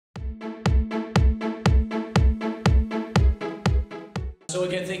So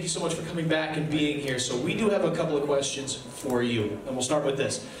again, thank you so much for coming back and being here. So we do have a couple of questions for you, and we'll start with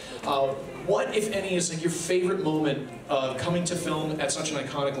this. What, if any, is like your favorite moment of coming to film at such an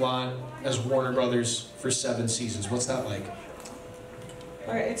iconic lot as Warner Brothers for 7 seasons? What's that like?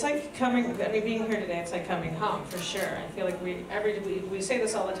 It's like coming, being here today, it's like coming home, for sure. I feel like we say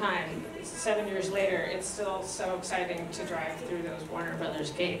this all the time. 7 years later, it's still so exciting to drive through those Warner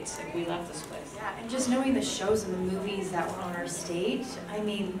Brothers gates. Like, we love this place. Yeah, and just knowing the shows and the movies that were on our stage, I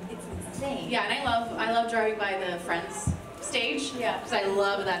mean, it's insane. Yeah, and I love driving by the Friends stage. Yeah. Because I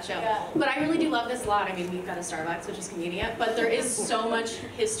love that show. Yeah. But I really do love this lot. I mean, we've got a Starbucks, which is convenient, but there is so much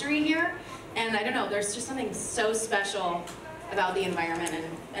history here, and I don't know, there's just something so special about the environment,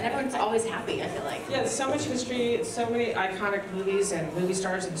 and everyone's always happy, I feel like. Yeah, there's so much history, so many iconic movies and movie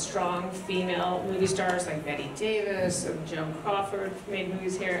stars and strong female movie stars like Betty Davis and Joan Crawford made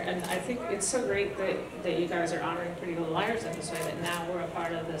movies here, and I think it's so great that you guys are honoring Pretty Little Liars in this way, that now we're a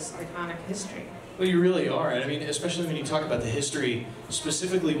part of this iconic history. Well, you really are. I mean, especially when you talk about the history,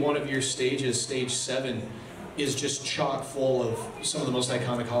 specifically one of your stages, stage 7, is just chock full of some of the most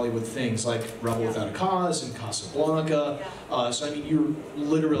iconic Hollywood things, like Rebel Without a Cause and Casablanca. So, I mean, you're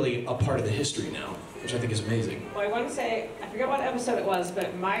literally a part of the history now, which I think is amazing. Well, I want to say, I forget what episode it was,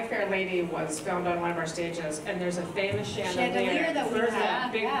 but My Fair Lady was filmed on one of our stages, and there's a famous chandelier that we Bertha,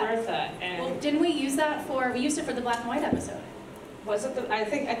 have, Big Bertha. And well, didn't we use that for, we used it for the Black and White episode. Was it I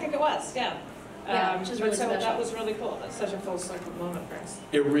think it was, yeah. Yeah, which is really so special. That was really cool. That's such a full circle moment for us.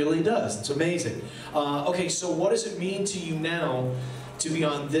 It really does. It's amazing. Okay, so what does it mean to you now to be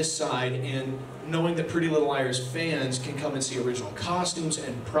on this side and knowing that Pretty Little Liars fans can come and see original costumes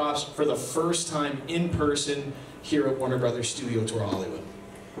and props for the first time in person here at Warner Brothers Studio Tour Hollywood?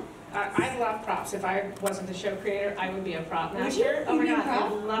 I love props. If I wasn't the show creator, I would be a prop master. Would you? Oh my God,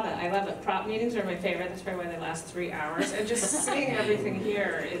 prop? I love it. I love it. Prop meetings are my favorite. That's probably why they last 3 hours. And just seeing everything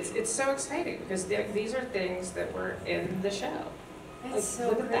here, it's so exciting because these are things that were in the show. It's like, so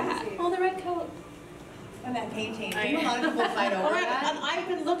look at crazy. that. Oh, the red coat. And that painting. A lot of people fight over that. I've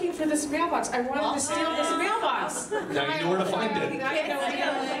been looking for this mailbox. I wanted to steal this mailbox. Now you know where to find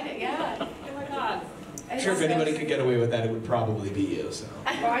it. Yeah. Oh my God. I'm sure if anybody could get away with that, it would probably be you. So.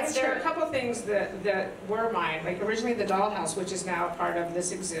 Well, there are a couple things that were mine. Like originally the dollhouse, which is now part of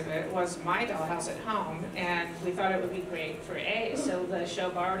this exhibit, was my dollhouse at home, and we thought it would be great for A, so the show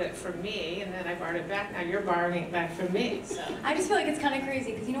borrowed it from me, and then I borrowed it back. Now you're borrowing it back from me. So. I just feel like it's kind of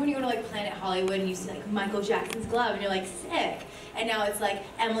crazy, because you know when you go to like Planet Hollywood and you see like Michael Jackson's glove and you're like, sick. And now it's like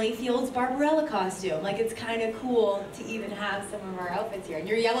Emily Field's Barbarella costume. Like it's kind of cool to even have some of our outfits here. And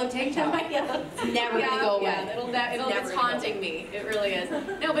your yellow tank top. It's never gonna go away. Yeah, it's haunting me. It really is.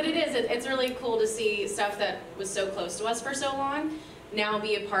 No, but it is. It's really cool to see stuff that was so close to us for so long now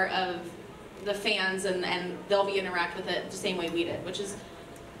be a part of the fans, and they'll be interact with it the same way we did, which is,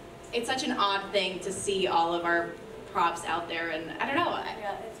 it's such an odd thing to see all of our props out there, and I don't know.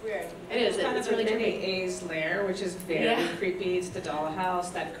 Yeah, it's weird. It is. It's really kind of trippy. A's lair, which is very creepy. It's the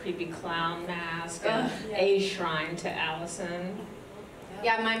dollhouse, that creepy clown mask, and A's shrine to Allison.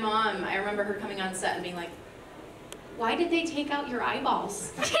 Yeah, my mom, I remember her coming on set and being like, why did they take out your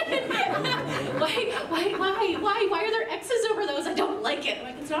eyeballs? Why are there X's over those? I don't like it. I'm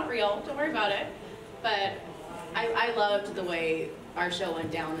like, it's not real, don't worry about it. But I loved the way our show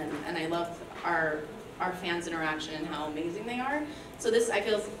went down, and I loved our fans' interaction and how amazing they are. So this, I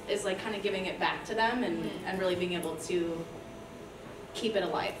feel, is like kind of giving it back to them and really being able to keep it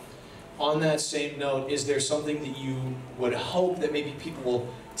alive. On that same note, is there something that you would hope that maybe people will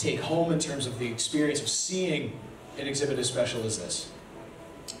take home in terms of the experience of seeing an exhibit as special as this?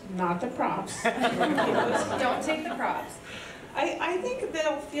 Not the props. Don't take the props. I think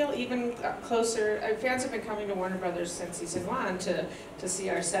they'll feel even closer. Fans have been coming to Warner Brothers since season 1 to see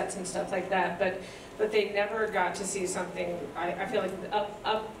our sets and stuff like that, but they never got to see something, I feel like,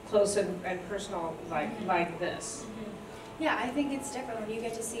 up close and personal like this. Yeah, I think it's different when you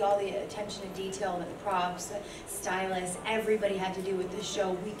get to see all the attention to detail and the props, the stylists, everybody had to do with the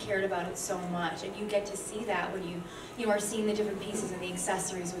show. We cared about it so much, and you get to see that when you are seeing the different pieces and the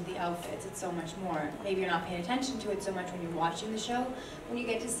accessories with the outfits. It's so much more. Maybe you're not paying attention to it so much when you're watching the show. When you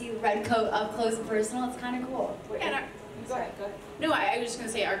get to see the red coat up close and personal, it's kind of cool. And Go ahead. no, I was just going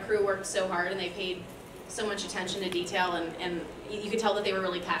to say our crew worked so hard, and they paid so much attention to detail, and you could tell that they were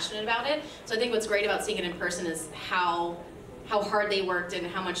really passionate about it. So I think what's great about seeing it in person is how hard they worked and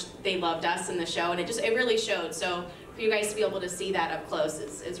how much they loved us in the show, and it really showed. So for you guys to be able to see that up close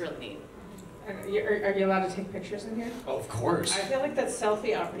is really neat. Are you allowed to take pictures in here? Oh, of course. I feel like that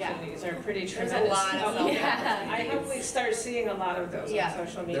selfie opportunities are pretty There's tremendous. a lot of selfie Yeah. I hope we start seeing a lot of those on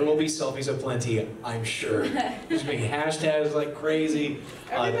social media. There will be selfies aplenty, I'm sure. There's going to be hashtags like crazy.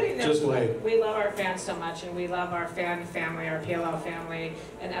 Everybody knows Just wait. we love our fans so much, and we love our fan family, our PLL family.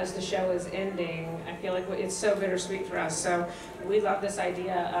 And as the show is ending, I feel like it's so bittersweet for us. So we love this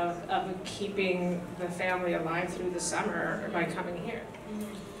idea of keeping the family alive through the summer by coming here.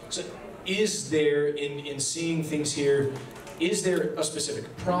 So is there, in seeing things here, is there a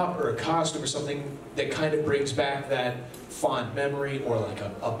specific prop or a costume or something that kind of brings back that fond memory or like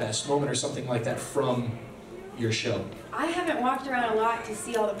a best moment or something like that from your show? I haven't walked around a lot to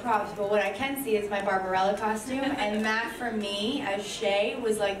see all the props, but what I can see is my Barbarella costume, and that for me, as Shay,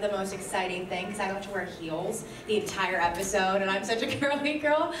 was like the most exciting thing, because I got to wear heels the entire episode, and I'm such a girly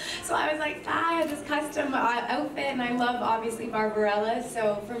girl, so I was like, I had this custom outfit, and I love, obviously, Barbarella,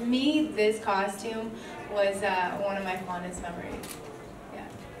 so for me, this costume was one of my fondest memories. Yeah.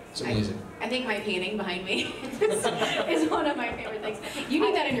 It's amazing. I think my painting behind me is one of my favorite things. You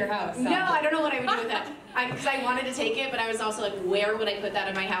need that in your house. No, I don't know what I would do with that. Because I wanted to take it, but I was also like, where would I put that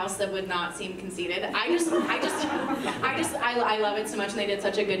in my house that would not seem conceited? I love it so much, and they did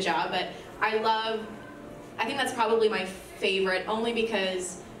such a good job. But I think that's probably my favorite, only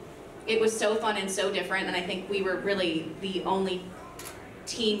because it was so fun and so different, and I think we were really the only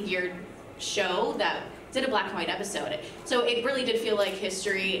teen-geared show that did a black and white episode. So it really did feel like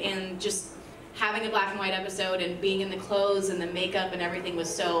history, and just having a black and white episode and being in the clothes and the makeup and everything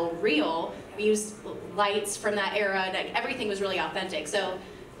was so real. We used lights from that era, and everything was really authentic. So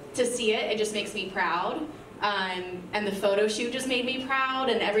to see it, it just makes me proud. And the photo shoot just made me proud,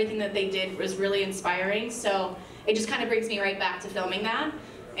 and everything that they did was really inspiring. So it just kind of brings me right back to filming that.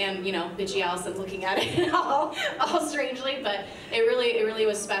 And you know, bitchy Allison's looking at it all strangely, but it really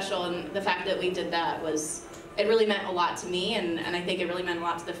was special, and the fact that we did that it really meant a lot to me, and I think it really meant a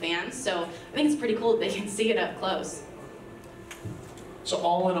lot to the fans. So I think it's pretty cool that they can see it up close. So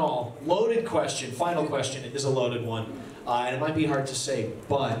all in all, loaded question, final question is a loaded one, and it might be hard to say,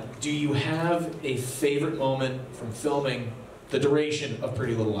 but do you have a favorite moment from filming the duration of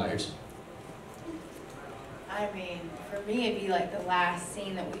Pretty Little Liars? I mean, for me, it'd be like the last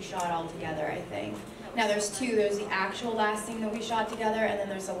scene that we shot all together, I think. Now there's two, there's the actual last scene that we shot together, and then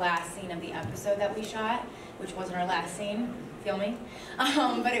there's the last scene of the episode that we shot, which wasn't our last scene, filming.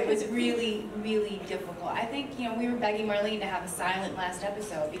 But it was really, really difficult. I think, you know, we were begging Marlene to have a silent last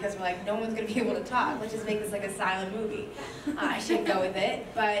episode, because we're like, no one's gonna be able to talk, let's just make this like a silent movie. I should go with it,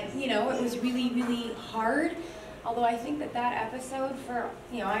 but you know, it was really, really hard. Although I think that episode for,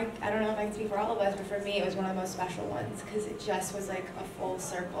 you know, I don't know if I can speak for all of us, but for me it was one of the most special ones, because it just was like a full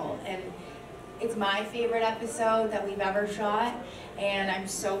circle. And it's my favorite episode that we've ever shot, and I'm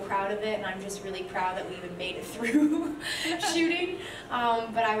so proud of it, and I'm just really proud that we even made it through shooting.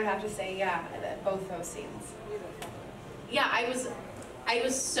 But I would have to say, yeah, both those scenes. Yeah, I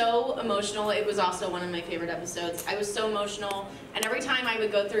was so emotional. It was also one of my favorite episodes. I was so emotional, and every time I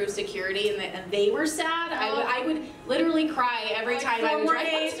would go through security and they were sad, I would literally cry every time I would drive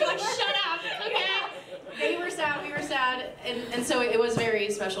up to be like, shut up, okay? They were sad, we were sad, and so it was very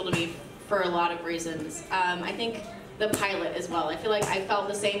special to me for a lot of reasons. I think the pilot as well. I feel like I felt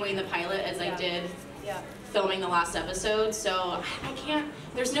the same way in the pilot as I did filming the last episode, so I can't,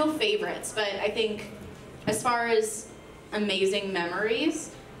 there's no favorites, but I think as far as amazing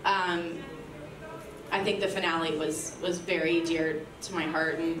memories, I think the finale was very dear to my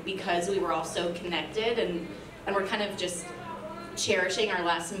heart, and because we were all so connected and we're kind of just cherishing our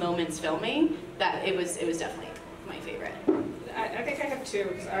last moments filming, that it was definitely my favorite. I think I have two,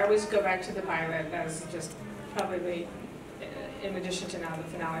 because I always go back to the pilot as just probably, in addition to now the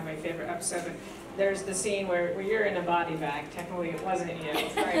finale, my favorite episode. But there's the scene where you're in a body bag. Technically, it wasn't you,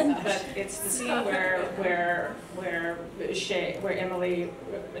 right? But it's the scene where Emily,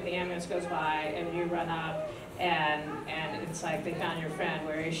 when the ambulance goes by and you run up, and it's like, they found your friend.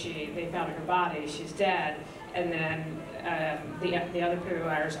 Where is she? They found her body. She's dead. And then the other Pretty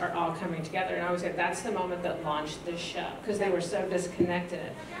Liars are all coming together, and I always say that's the moment that launched this show, because they were so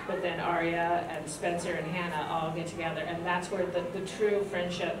disconnected. But then Aria and Spencer and Hanna all get together, and that's where the true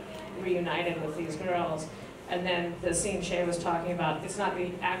friendship reunited with these girls. And then the scene Shay was talking about, it's not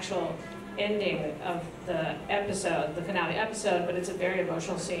the actual ending of the episode, the finale episode, but it's a very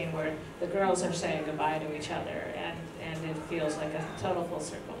emotional scene where the girls are saying goodbye to each other, and it feels like a total full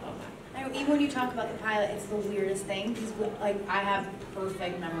circle moment. Even when you talk about the pilot, it's the weirdest thing, because like I have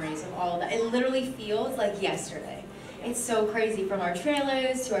perfect memories of all of that. It literally feels like yesterday. It's so crazy, from our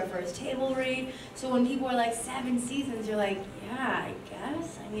trailers to our first table read. So when people are like 7 seasons, you're like, yeah, I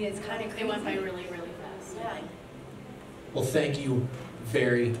guess. I mean, it's kind of crazy. It went by really, really fast. Yeah. Well, thank you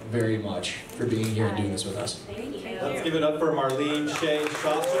very, very much for being here and doing this with us. Thank you. Let's give it up for Marlene, Shay,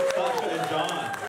 Sasha.